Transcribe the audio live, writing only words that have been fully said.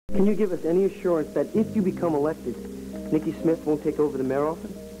Can you give us any assurance that if you become elected, Niki Smith won't take over the mayor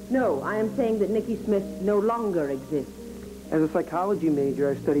office? No, I am saying that Niki Smith no longer exists. As a psychology major,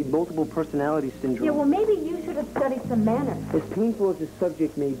 I've studied multiple personality syndrome. Yeah, well, maybe you should have studied some manners. As painful as this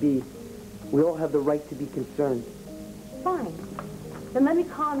subject may be, we all have the right to be concerned. Fine. Then let me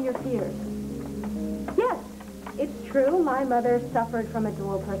calm your fears. Yes, it's true, my mother suffered from a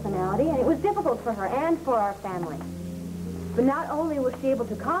dual personality, and it was difficult for her and for our family. But not only was she able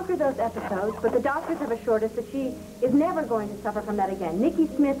to conquer those episodes, but the doctors have assured us that she is never going to suffer from that again. Niki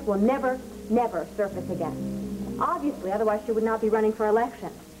Smith will never, never surface again. Obviously, otherwise she would not be running for election.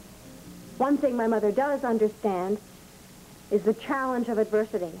 One thing my mother does understand is the challenge of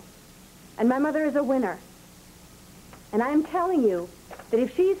adversity. And my mother is a winner. And I am telling you that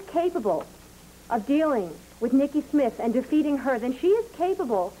if she's capable of dealing with Niki Smith and defeating her, then she is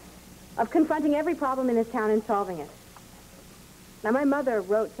capable of confronting every problem in this town and solving it. Now, my mother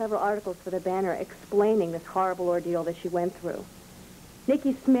wrote several articles for the Banner explaining this horrible ordeal that she went through.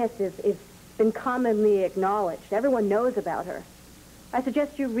 Niki Smith is been commonly acknowledged. Everyone knows about her. I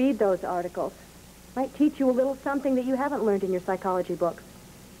suggest you read those articles. Might teach you a little something that you haven't learned in your psychology books.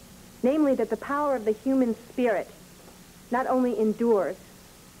 Namely, that the power of the human spirit not only endures,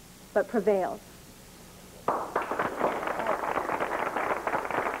 but prevails.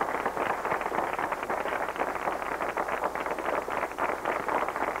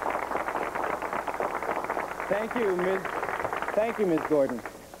 Thank you, Ms. Gordon.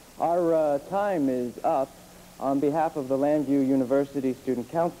 Our time is up. On behalf of the Landview University Student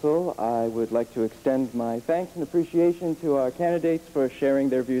Council, I would like to extend my thanks and appreciation to our candidates for sharing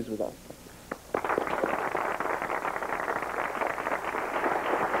their views with us.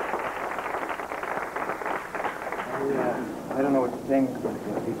 I don't know what to say,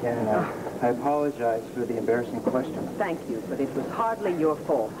 Mr. Buchanan. I apologize for the embarrassing question. Thank you, but it was hardly your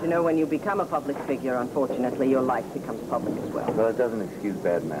fault. You know, when you become a public figure, unfortunately, your life becomes public as well. Well, it doesn't excuse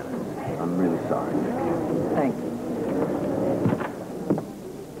bad manners. I'm really sorry. Thank you.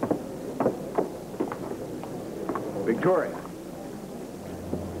 Victoria,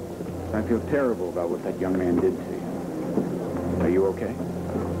 I feel terrible about what that young man did to you. Are you okay?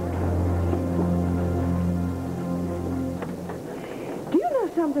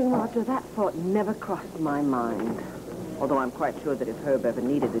 Something, Roger, that thought never crossed my mind. Although I'm quite sure that if Herb ever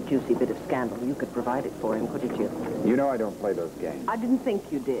needed a juicy bit of scandal, you could provide it for him, couldn't you? You know I don't play those games. I didn't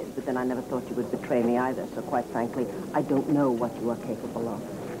think you did, but then I never thought you would betray me either. So quite frankly, I don't know what you are capable of.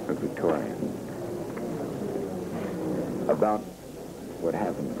 But Victoria, about what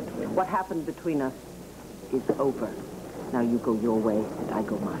happened between us. What happened between us is over. Now you go your way, and I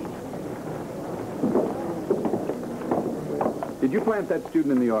go mine. Did you plant that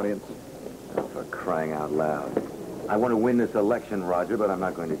student in the audience? Oh, for crying out loud. I want to win this election, Roger, but I'm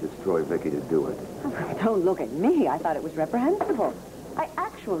not going to destroy Viki to do it. Oh, don't look at me. I thought it was reprehensible. I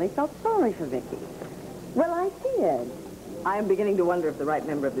actually felt sorry for Viki. Well, I did. I am beginning to wonder if the right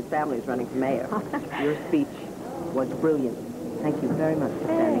member of this family is running for mayor. Your speech was brilliant. Thank you very much for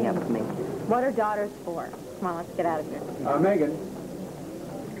standing up for me. What are daughters for? Come on, let's get out of here. Megan,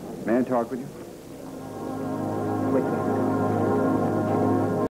 may I talk with you? With you.